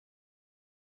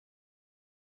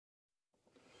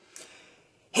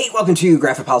Hey, welcome to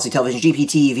Graphic Policy Television,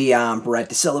 GPTV. I'm Brett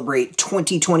to celebrate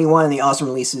 2021 and the awesome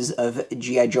releases of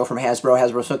G.I. Joe from Hasbro.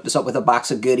 Hasbro hooked us up with a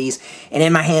box of goodies, and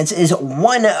in my hands is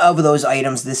one of those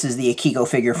items. This is the Akiko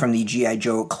figure from the G.I.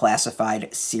 Joe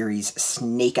Classified Series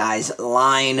Snake Eyes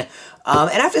line. And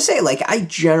I have to say, like, I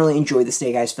generally enjoyed the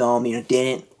Snake Eyes film. You know,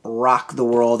 didn't rock the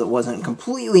world. It wasn't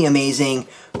completely amazing,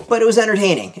 but it was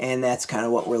entertaining, and that's kind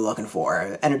of what we're looking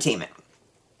for, entertainment.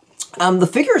 The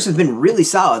figures have been really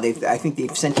solid. I think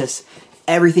they've sent us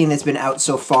everything that's been out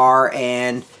so far,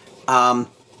 and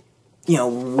you know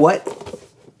what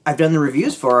I've done the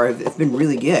reviews for have been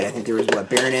really good. I think there was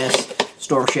Baroness,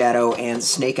 Storm Shadow, and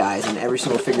Snake Eyes, and every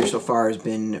single figure so far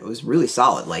was really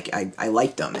solid. Like I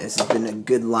liked them. This has been a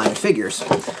good line of figures.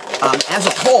 As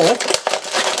a whole,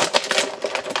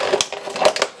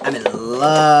 I've been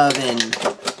loving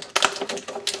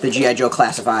the G.I. Joe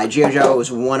Classified. G.I. Joe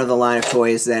was one of the line of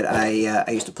toys that I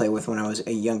used to play with when I was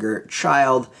a younger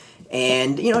child,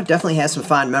 and you know, it definitely has some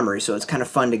fond memories, so it's kind of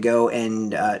fun to go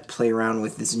and play around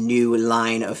with this new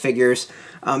line of figures.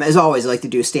 As always, I like to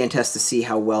do a stand test to see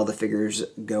how well the figures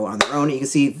go on their own. You can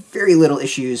see very little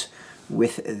issues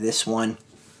with this one.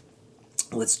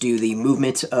 Let's do the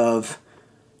movement of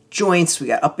joints. We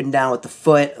got up and down with the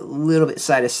foot, a little bit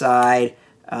side to side.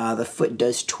 The foot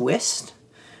does twist.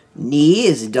 Knee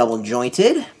is double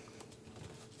jointed.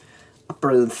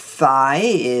 Upper thigh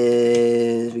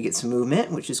is, we get some movement,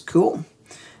 which is cool.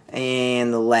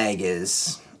 And the leg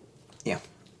is, yeah,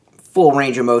 full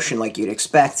range of motion like you'd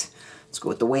expect. Let's go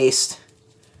with the waist.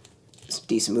 Some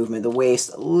decent movement of the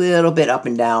waist, a little bit up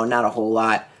and down, not a whole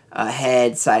lot.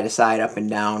 Head, side to side, up and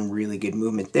down, really good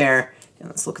movement there. And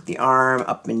let's look at the arm,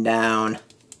 up and down.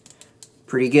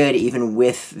 Pretty good, even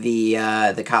with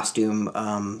the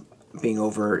costume being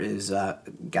over, is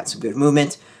got some good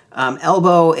movement.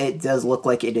 Elbow, it does look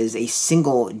like it is a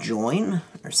single join,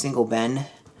 or single bend,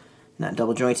 not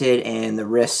double jointed. And the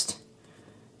wrist,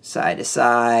 side to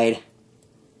side,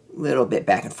 a little bit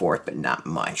back and forth, but not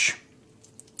much.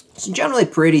 So generally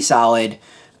pretty solid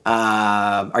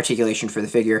articulation for the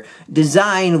figure.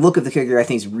 Design, look of the figure, I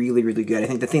think is really, really good. I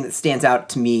think the thing that stands out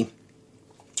to me,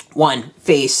 one,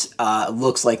 face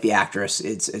looks like the actress.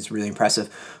 It's really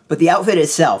impressive. But the outfit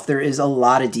itself, there is a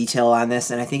lot of detail on this,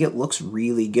 and I think it looks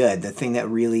really good. The thing that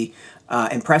really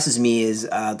impresses me is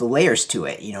the layers to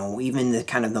it. You know, even the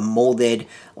kind of the molded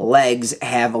legs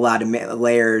have a lot of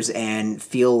layers and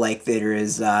feel like there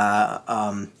is, you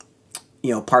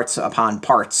know, parts upon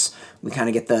parts. We kind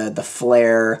of get the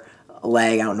flare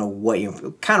leg. I don't know what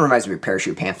kind of reminds me of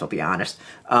parachute pants, I'll be honest.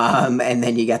 And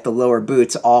then you got the lower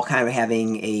boots all kind of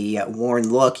having a worn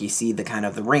look. You see the kind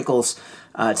of the wrinkles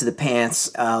to the pants,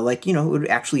 like, you know, it would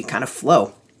actually kind of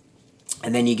flow.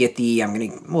 And then you get the,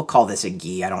 we'll call this a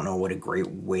gi. I don't know what a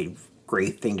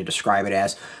great thing to describe it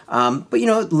as. But, you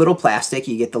know, little plastic.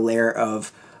 You get the layer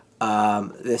of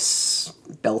this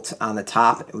belt on the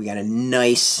top. We got a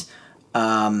nice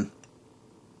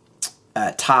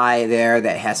tie there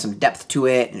that has some depth to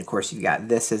it, and of course you've got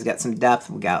this has got some depth.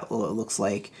 We got what looks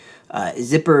like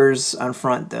zippers on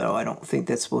front, though I don't think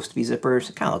that's supposed to be zippers.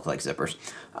 It kind of looks like zippers.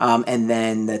 And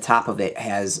then the top of it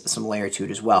has some layer to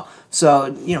it as well.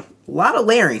 So, you know, a lot of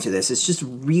layering to this. It's just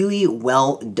really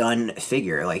well done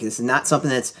figure. Like, this is not something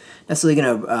that's necessarily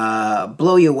gonna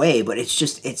blow you away, but it's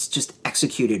just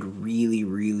executed really,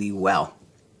 really well.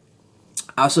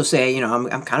 I also say, you know,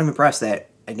 I'm kind of impressed that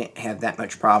I didn't have that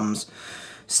much problems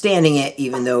standing it,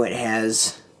 even though it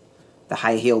has the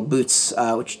high-heel boots,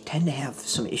 which tend to have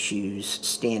some issues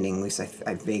standing. At least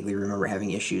I vaguely remember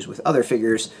having issues with other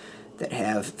figures that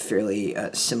have fairly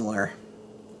similar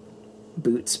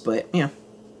boots, but, you know,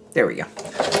 there we go.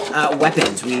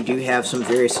 Weapons. We do have some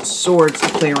various swords to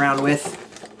play around with.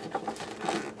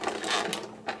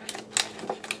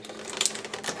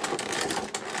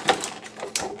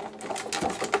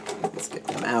 Let's get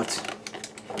them out.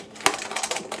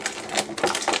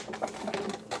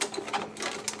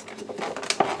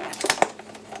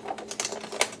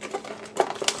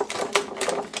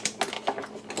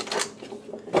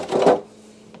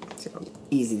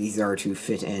 Easy these are to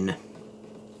fit in.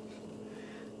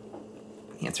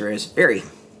 The answer is very.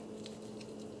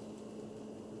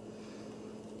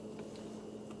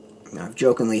 Now, I've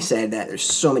jokingly said that there's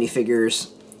so many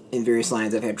figures in various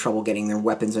lines I've had trouble getting their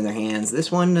weapons in their hands.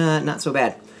 This one, not so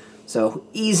bad. So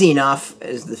easy enough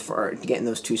as for getting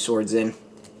those two swords in.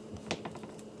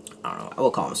 I don't know, I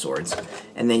will call them swords.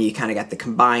 And then you kind of got the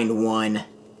combined one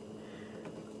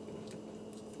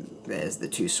as the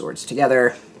two swords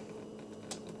together.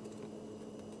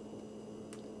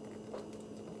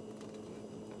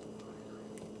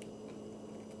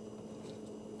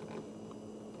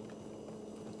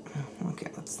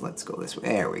 let's go this way.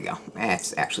 There we go.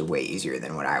 That's actually way easier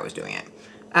than what I was doing it.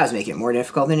 I was making it more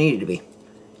difficult than it needed to be.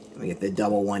 We get the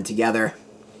double one together.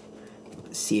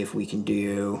 Let's see if we can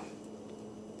do...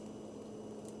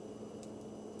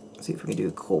 See if we can do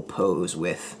a cool pose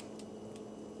with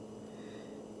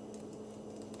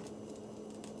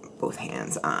both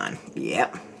hands on.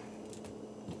 Yep.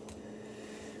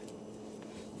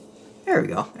 There we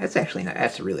go. That's actually not,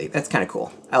 that's kind of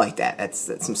cool. I like that. That's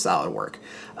some solid work.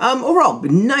 Overall,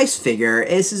 nice figure.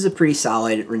 This is a pretty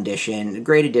solid rendition. A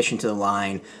great addition to the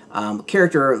line.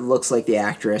 Character looks like the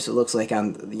actress. It looks like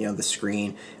on the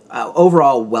screen.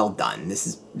 Overall, well done.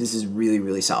 This is really,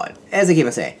 really solid. As I keep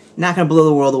on saying, not gonna blow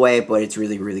the world away, but it's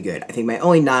really, really good. I think my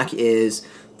only knock is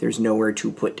there's nowhere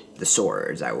to put the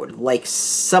swords. I would like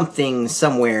something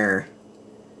somewhere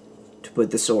to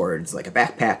put the swords, like a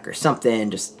backpack or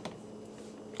something. Just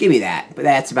give me that. But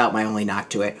that's about my only knock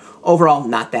to it. Overall,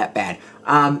 not that bad.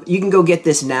 You can go get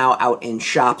this now out in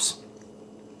shops.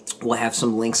 We'll have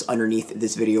some links underneath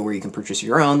this video where you can purchase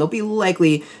your own. There'll be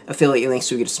likely affiliate links,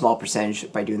 so you get a small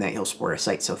percentage. By doing that, you'll support our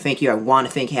site. So thank you. I want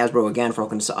to thank Hasbro again for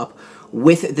hooking us up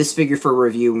with this figure for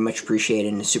review. Much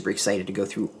appreciated, and super excited to go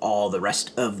through all the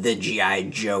rest of the G.I.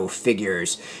 Joe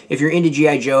figures. If you're into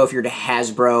G.I. Joe, if you're into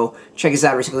Hasbro, check us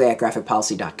out recently at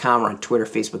graphicpolicy.com. We're on Twitter,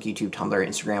 Facebook, YouTube, Tumblr,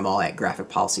 Instagram, all at Graphic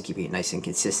Policy, keeping it nice and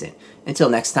consistent. Until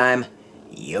next time,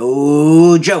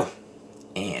 yo Joe,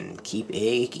 and keep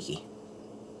it geeky.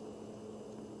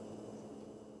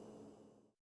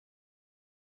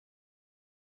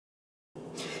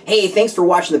 Hey, thanks for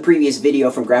watching the previous video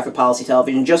from Graphic Policy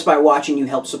Television. Just by watching, you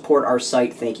help support our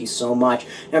site. Thank you so much.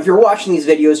 Now, if you're watching these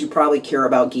videos, you probably care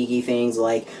about geeky things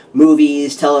like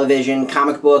movies, television,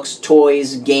 comic books,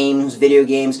 toys, games, video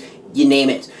games, you name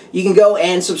it. You can go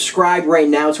and subscribe right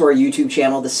now to our YouTube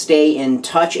channel to stay in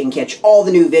touch and catch all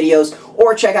the new videos,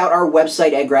 or check out our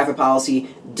website at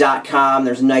graphicpolicy.com.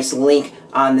 There's a nice link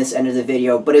on this end of the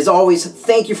video. But as always,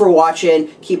 thank you for watching.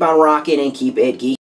 Keep on rocking and keep it geeky.